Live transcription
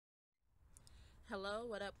Hello,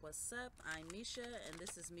 what up, what's up? I'm Mesha, and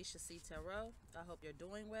this is MeshaTi Tarot. I hope you're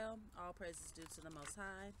doing well. All praises due to the Most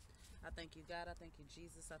High. I thank you, God. I thank you,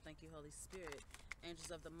 Jesus. I thank you, Holy Spirit.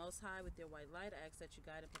 Angels of the Most High, with your white light, I ask that you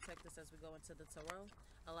guide and protect us as we go into the tarot.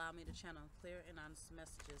 Allow me to channel clear and honest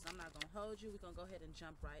messages. I'm not going to hold you. We're going to go ahead and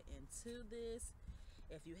jump right into this.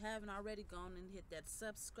 If you haven't already, go on and hit that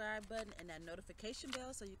subscribe button and that notification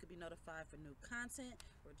bell so you can be notified for new content.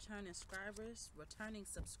 Returning subscribers,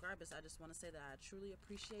 I just want to say that I truly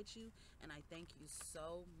appreciate you and I thank you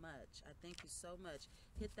so much. I thank you so much.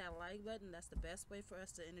 Hit that like button. That's the best way for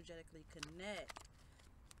us to energetically connect.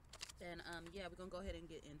 And yeah, we're going to go ahead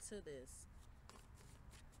and get into this.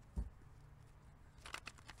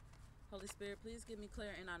 Holy Spirit, please give me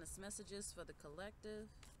clear and honest messages for the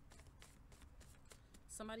collective.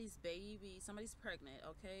 Somebody's pregnant,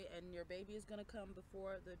 okay, and your baby is gonna come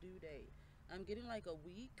before the due date. I'm getting like a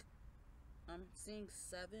week. I'm seeing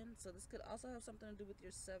 7, so this could also have something to do with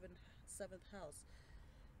your seventh house,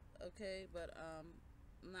 okay. But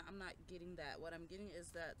I'm not getting that. What I'm getting is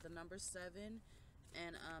that the number 7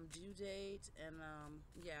 and due date, and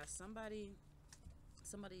yeah, somebody's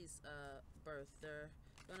birth. They're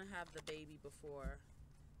gonna have the baby before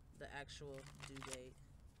the actual due date.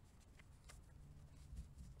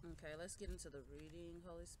 Okay, let's get into the reading.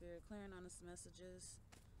 Holy Spirit, clear and honest messages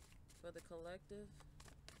for the collective.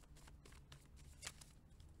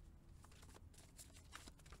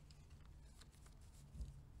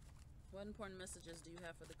 What important messages do you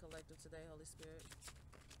have for the collective today, Holy Spirit?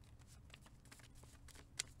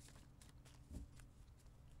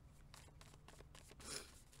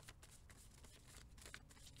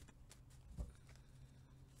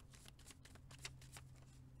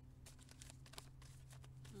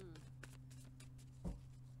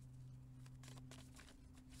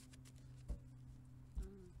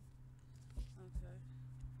 Okay.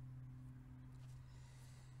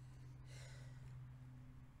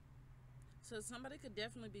 So somebody could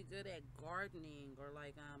definitely be good at gardening, or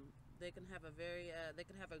like they can have a they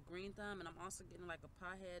can have a green thumb, and I'm also getting like a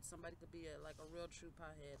pothead. Somebody could be like a real true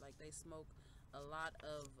pothead, like they smoke a lot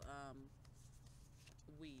of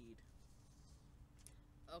weed.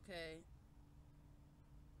 Okay.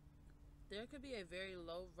 There could be a very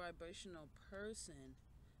low vibrational person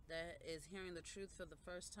that is hearing the truth for the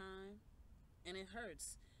first time, and it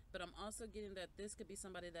hurts. But I'm also getting that this could be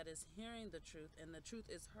somebody that is hearing the truth, and the truth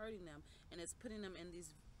is hurting them, and it's putting them in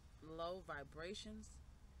these low vibrations,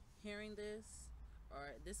 hearing this.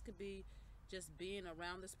 Or this could be just being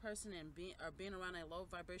around this person and being around a low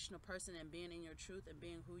vibrational person and being in your truth and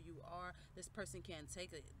being who you are. This person can't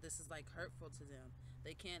take it. This is like hurtful to them.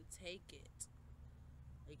 They can't take it.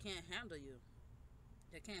 They can't handle you.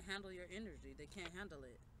 They can't handle your energy. They can't handle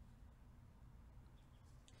it.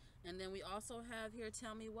 And then we also have here,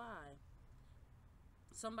 tell me why.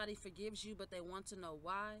 Somebody forgives you, but they want to know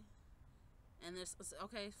why. And there's,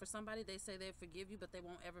 okay, for somebody, they say they forgive you, but they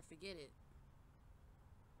won't ever forget it.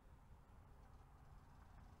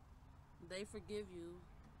 They forgive you,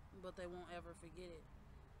 but they won't ever forget it.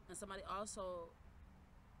 And somebody also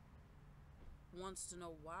wants to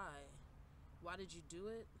know why. Why did you do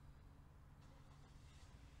it?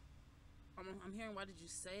 I'm hearing, why did you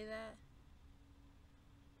say that?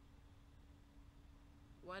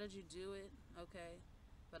 Why did you do it? Okay.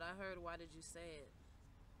 But I heard, why did you say it?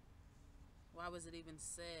 Why was it even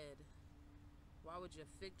said? Why would you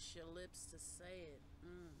fix your lips to say it?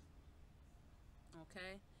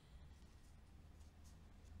 Okay.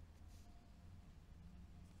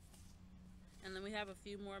 And then we have a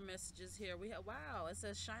few more messages here. We have, wow, it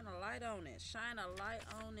says shine a light on it. Shine a light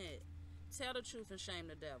on it. Tell the truth and shame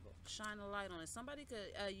the devil. Shine a light on it. Somebody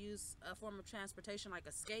could use a form of transportation like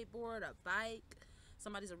a skateboard, a bike.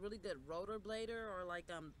 Somebody's a really good rollerblader, or like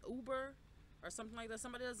Uber or something like that.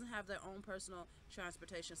 Somebody doesn't have their own personal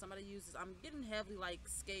transportation. Somebody uses, I'm getting heavily like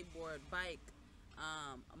skateboard, bike,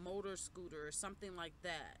 a motor scooter or something like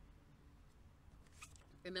that.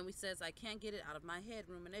 And then we says, I can't get it out of my head.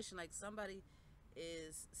 Rumination, like somebody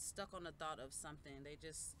is stuck on the thought of something.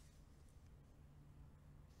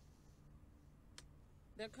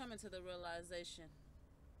 They're coming to the realization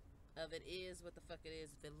of it is what the fuck it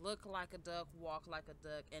is. If it look like a duck, walk like a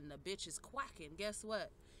duck, and the bitch is quacking, guess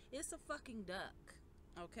what? It's a fucking duck.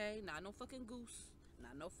 Okay? Not no fucking goose.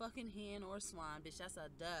 Not no fucking hen or swan. Bitch, that's a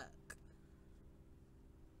duck.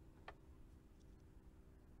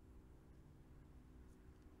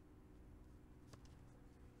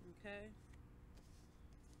 Okay?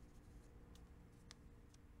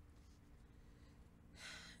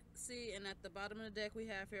 See, and at the bottom of the deck we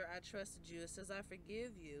have here, I trusted you. It says I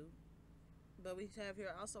forgive you. But we have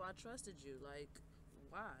here also, I trusted you. Like,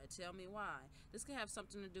 Why? Tell me why. This could have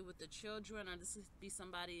something to do with the children, or this could be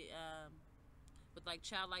somebody with like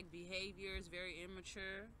childlike behaviors, very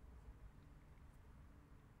immature.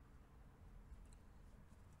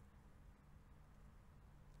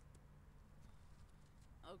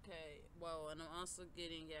 Okay, well, and I'm also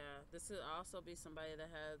getting, yeah, this could also be somebody that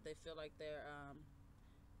they feel like they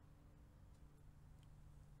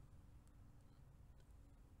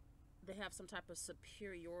have some type of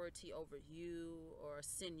superiority over you, or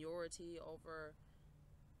seniority over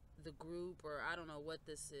the group, or I don't know what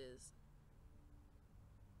this is.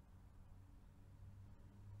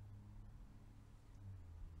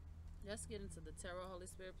 Let's get into the tarot. Holy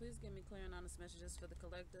Spirit, please give me clear and honest messages for the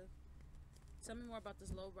collective. Tell me more about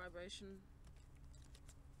this low vibration.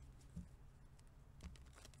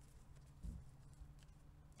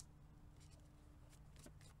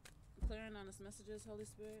 Clear and honest messages, Holy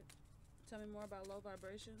Spirit. Tell me more about low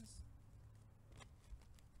vibrations.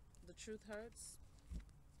 The truth hurts.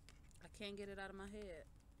 I can't get it out of my head.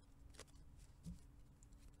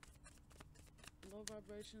 Low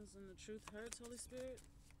vibrations and the truth hurts, Holy Spirit.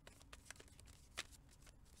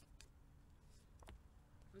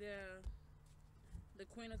 Yeah. The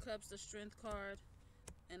Queen of Cups, the Strength card,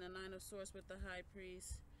 and the Nine of Swords with the High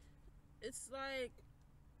Priest. It's like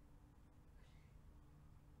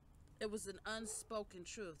it was an unspoken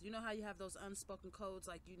truth. You know how you have those unspoken codes,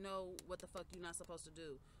 like you know what the fuck you're not supposed to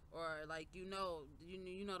do, or like you know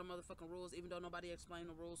the motherfucking rules, even though nobody explained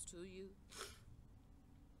the rules to you.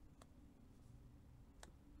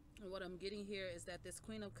 And what I'm getting here is that this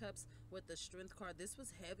Queen of Cups with the Strength card, this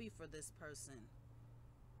was heavy for this person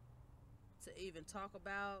to even talk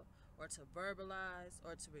about, or to verbalize,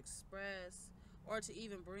 or to express, or to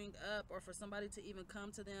even bring up, or for somebody to even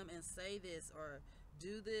come to them and say this or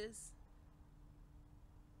do this.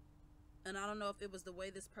 And I don't know if it was the way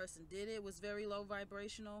this person did it was very low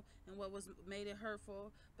vibrational and what was made it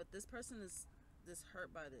hurtful, but this person is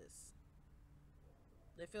hurt by this.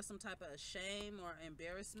 They feel some type of shame or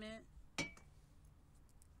embarrassment.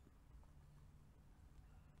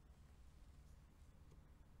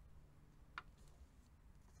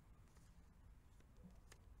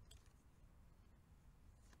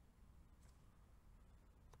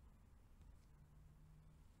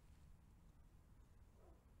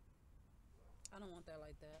 I don't want that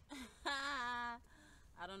like that.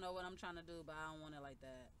 I don't know what I'm trying to do, but I don't want it like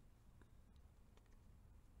that.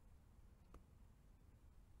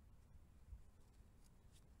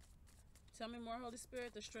 Tell me more, Holy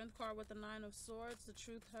Spirit. The Strength card with the Nine of Swords. The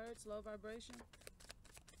truth hurts. Low vibration.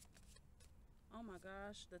 Oh my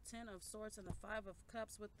gosh. The Ten of Swords and the Five of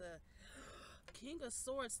Cups with the King of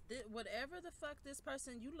Swords. Whatever the fuck this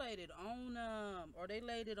person, you laid it on them, or they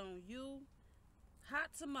laid it on you. Hot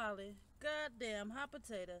tamale. Goddamn hot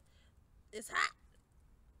potato. It's hot.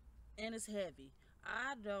 And it's heavy.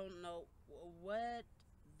 I don't know what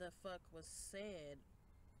the fuck was said,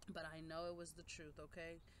 but I know it was the truth,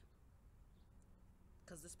 okay?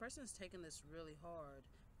 Because this person is taking this really hard.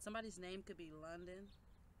 Somebody's name could be London.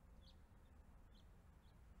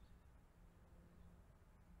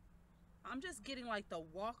 I'm just getting like the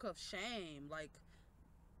walk of shame. Like,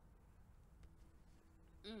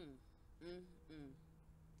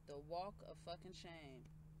 the walk of fucking shame.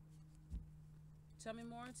 Tell me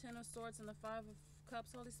more. Ten of Swords and the Five of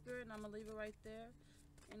Cups, Holy Spirit, and I'm going to leave it right there.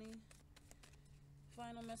 Any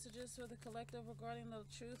final messages for the collective regarding the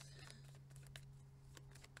truth?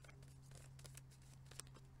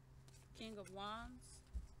 King of Wands.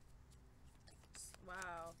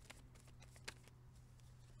 Wow.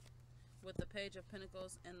 With the Page of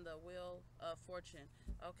Pentacles and the Wheel of Fortune.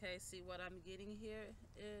 Okay, see what I'm getting here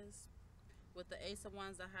is with the Ace of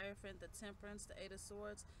Wands, the Hierophant, the Temperance, the Eight of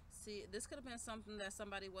Swords. See, this could have been something that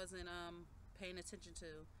somebody wasn't paying attention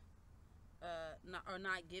to,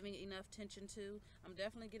 not giving enough attention to. I'm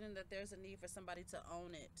definitely getting that there's a need for somebody to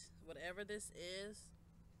own it. Whatever this is,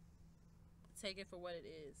 take it for what it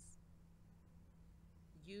is.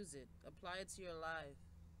 Use it. Apply it to your life.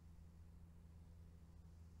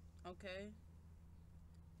 Okay?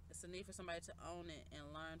 It's a need for somebody to own it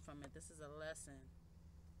and learn from it. This is a lesson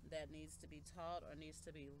that needs to be taught or needs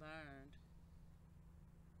to be learned.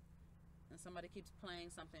 And somebody keeps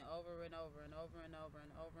playing something over and over and over and over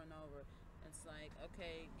and over and over. It's like,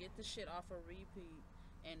 okay, get the shit off a repeat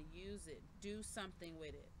and use it. Do something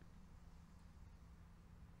with it.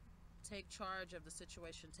 Take charge of the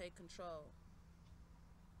situation. Take control.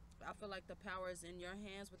 I feel like the power is in your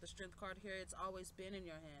hands with the Strength card here. It's always been in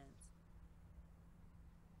your hands.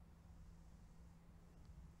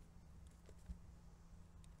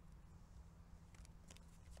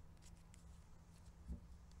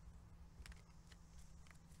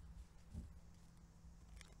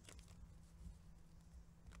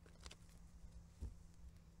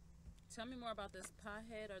 Tell me more about this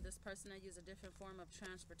pothead or this person that uses a different form of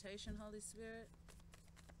transportation, Holy Spirit.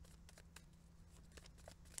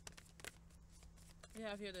 We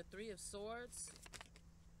have here the Three of Swords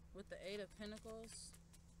with the Eight of Pentacles,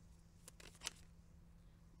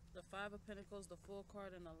 the Five of Pentacles, the Fool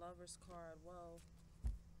card, and the Lover's card. Whoa.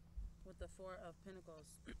 With the Four of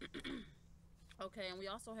Pentacles. Okay, and we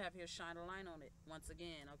also have here shine a light on it once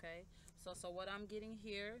again. Okay, so what I'm getting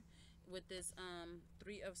here with this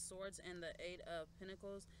Three of Swords and the Eight of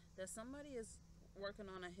Pentacles, that somebody is working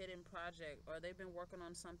on a hidden project, or they've been working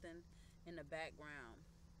on something in the background.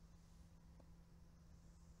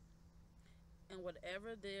 And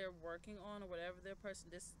whatever they're working on, or whatever their person,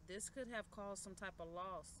 this could have caused some type of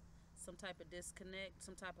loss, some type of disconnect,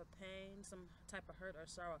 some type of pain, some type of hurt or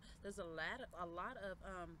sorrow. There's a lot of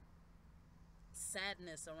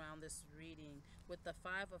sadness around this reading with the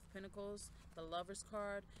Five of Pentacles, the Lover's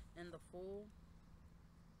card, and the Fool.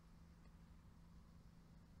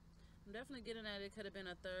 I'm definitely getting at it could have been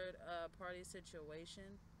a third party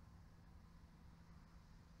situation.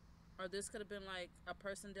 Or this could have been like a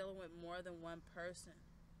person dealing with more than one person,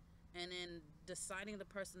 and in deciding the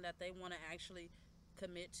person that they want to actually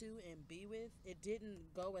commit to and be with, it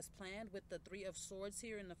didn't go as planned with the Three of Swords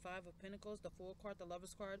here and the Five of Pentacles, the Fool card, the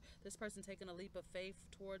Lover's card. This person taking a leap of faith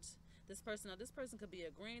towards this person. Now this person could be a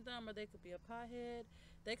green thumb, or they could be a pothead.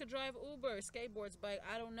 They could drive Uber, skateboards, bike,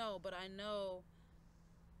 I don't know, but I know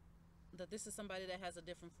that this is somebody that has a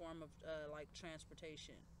different form of like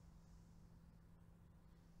transportation.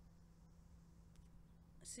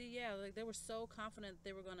 See, yeah, like they were so confident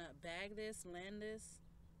they were gonna bag this, land this,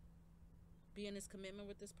 be in this commitment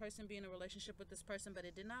with this person, be in a relationship with this person, but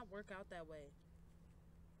it did not work out that way.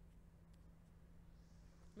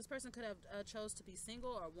 This person could have chose to be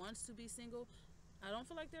single or wants to be single. I don't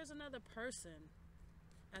feel like there's another person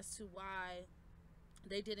as to why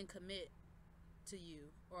they didn't commit to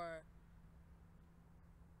you, or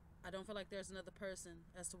I don't feel like there's another person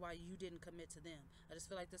as to why you didn't commit to them. I just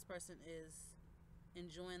feel like this person is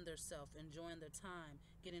enjoying their self, enjoying their time,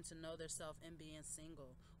 getting to know their self, and being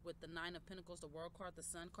single. With the Nine of Pentacles, the World card, the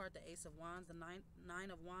Sun card, the Ace of Wands, the Nine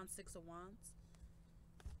of Wands, Six of Wands.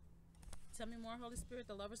 Tell me more, Holy Spirit.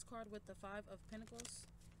 The Lover's card with the Five of Pentacles.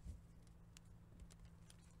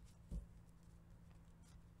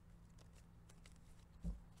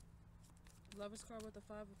 Lover's card with the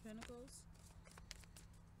Five of Pentacles.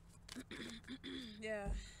 Yeah.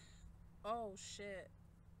 Oh, shit.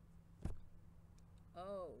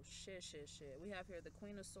 Oh, shit. We have here the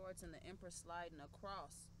Queen of Swords and the Empress sliding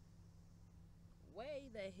across. Way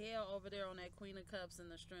the hell over there on that Queen of Cups and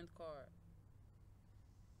the Strength card.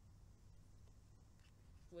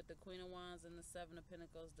 With the Queen of Wands and the Seven of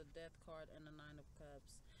Pentacles, the Death card, and the Nine of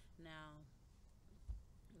Cups. Now,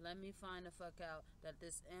 let me find the fuck out that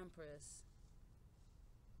this Empress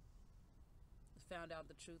found out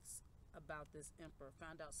the truths about this Emperor.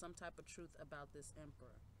 Found out some type of truth about this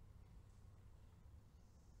Emperor.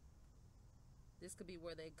 This could be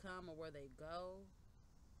where they come or where they go.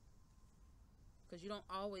 Because you don't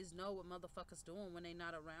always know what motherfuckers doing when they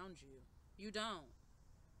not around you. You don't.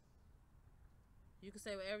 You can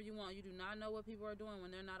say whatever you want. You do not know what people are doing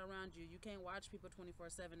when they're not around you. You can't watch people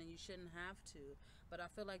 24/7, and you shouldn't have to. But I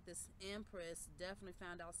feel like this Empress definitely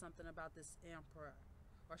found out something about this Emperor.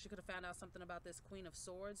 Or she could have found out something about this Queen of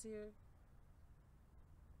Swords here.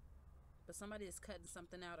 But somebody is cutting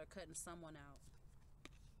something out or cutting someone out.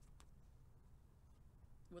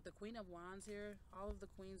 With the Queen of Wands here, all of the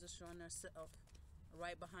queens are showing themselves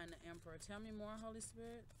right behind the Emperor. Tell me more, Holy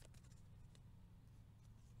Spirit.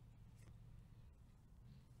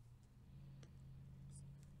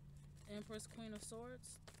 Empress, Queen of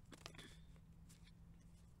Swords.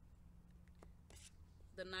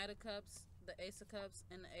 The Knight of Cups, the Ace of Cups,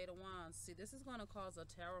 and the Eight of Wands. See, this is going to cause a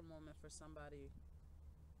tower moment for somebody.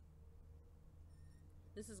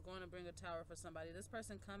 This is going to bring a tower for somebody. This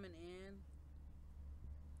person coming in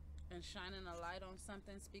and shining a light on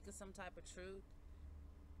something, speaking some type of truth,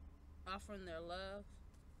 offering their love.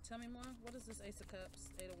 Tell me more. What is this Ace of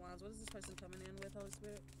Cups, Eight of Wands? What is this person coming in with, Holy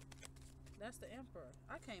Spirit? That's the Emperor.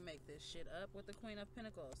 I can't make this shit up. With the Queen of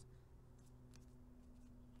Pentacles.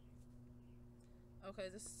 Okay,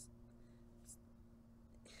 this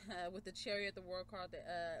with the Chariot, the World card, the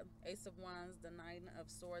Ace of Wands, the Nine of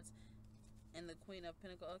Swords, and the Queen of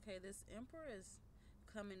Pentacles. Okay, this Emperor is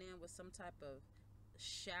coming in with some type of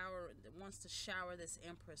shower, wants to shower this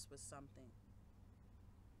Empress with something.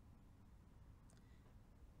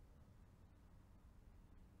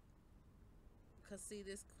 Because see,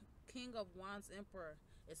 this King of Wands Emperor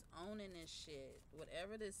is owning this shit.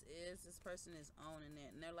 Whatever this is, this person is owning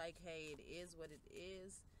it. And they're like, hey, it is what it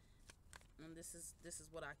is. And this is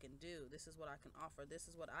what I can do. This is what I can offer. This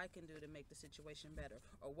is what I can do to make the situation better.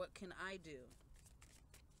 Or what can I do?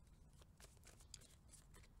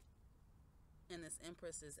 And this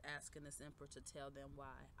Empress is asking this Emperor to tell them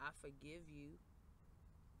why. I forgive you,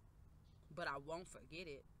 but I won't forget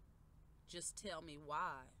it. Just tell me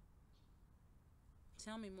why.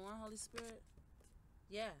 Tell me more, Holy Spirit.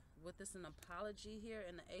 Yeah, with this an apology here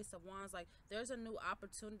and the Ace of Wands, like there's a new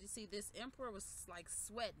opportunity. See, this Emperor was like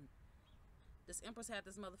sweating. This Empress had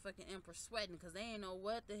this motherfucking Emperor sweating because they ain't know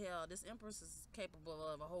what the hell. This Empress is capable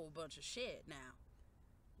of a whole bunch of shit now.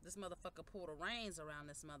 This motherfucker pulled the reins around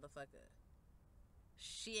this motherfucker.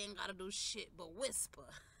 She ain't gotta do shit but whisper.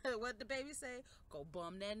 What the baby say? Go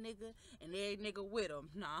bum that nigga and every nigga with him.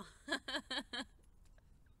 Nah.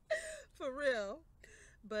 For real.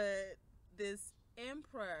 But this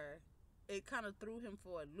Emperor, it kind of threw him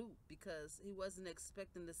for a loop because he wasn't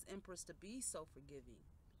expecting this Empress to be so forgiving.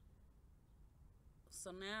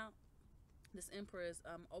 So now this Emperor is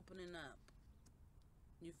opening up.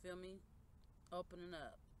 You feel me? Opening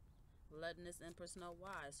up. Letting this Empress know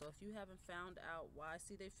why. So if you haven't found out why,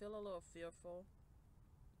 see, they feel a little fearful,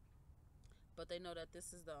 but they know that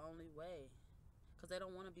this is the only way because they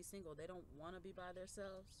don't want to be single. They don't want to be by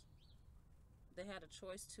themselves. They had a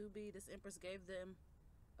choice to be. This Empress gave them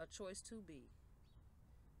a choice to be,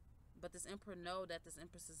 but this Emperor know that this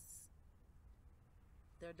Empress is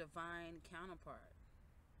their divine counterpart.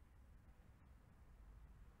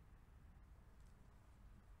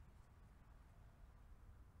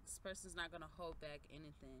 This person's not going to hold back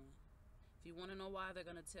anything. If you want to know why, they're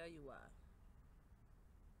going to tell you why.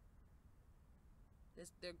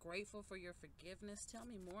 They're grateful for your forgiveness. Tell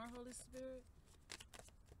me more, Holy Spirit.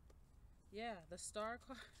 Yeah, the Star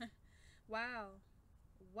card. Wow.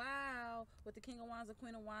 Wow. With the King of Wands, the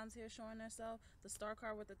Queen of Wands here showing herself. The Star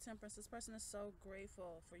card with the Temperance. This person is so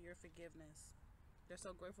grateful for your forgiveness. They're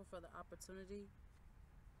so grateful for the opportunity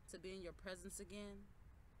to be in your presence again.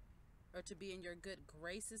 Or to be in your good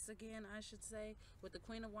graces again, I should say. With the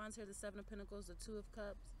Queen of Wands here, the Seven of Pentacles, the Two of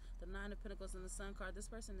Cups, the Nine of Pentacles, and the Sun card. This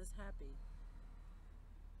person is happy.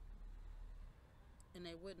 And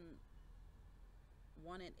they wouldn't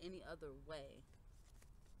want it any other way.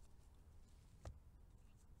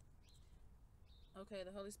 Okay,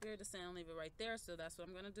 the Holy Spirit is saying leave it right there, so that's what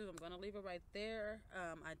I'm going to do. I'm going to leave it right there.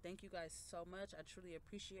 I thank you guys so much. I truly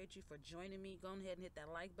appreciate you for joining me. Go ahead and hit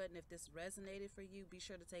that like button. If this resonated for you, be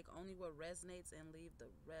sure to take only what resonates and leave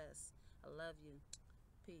the rest. I love you.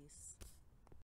 Peace.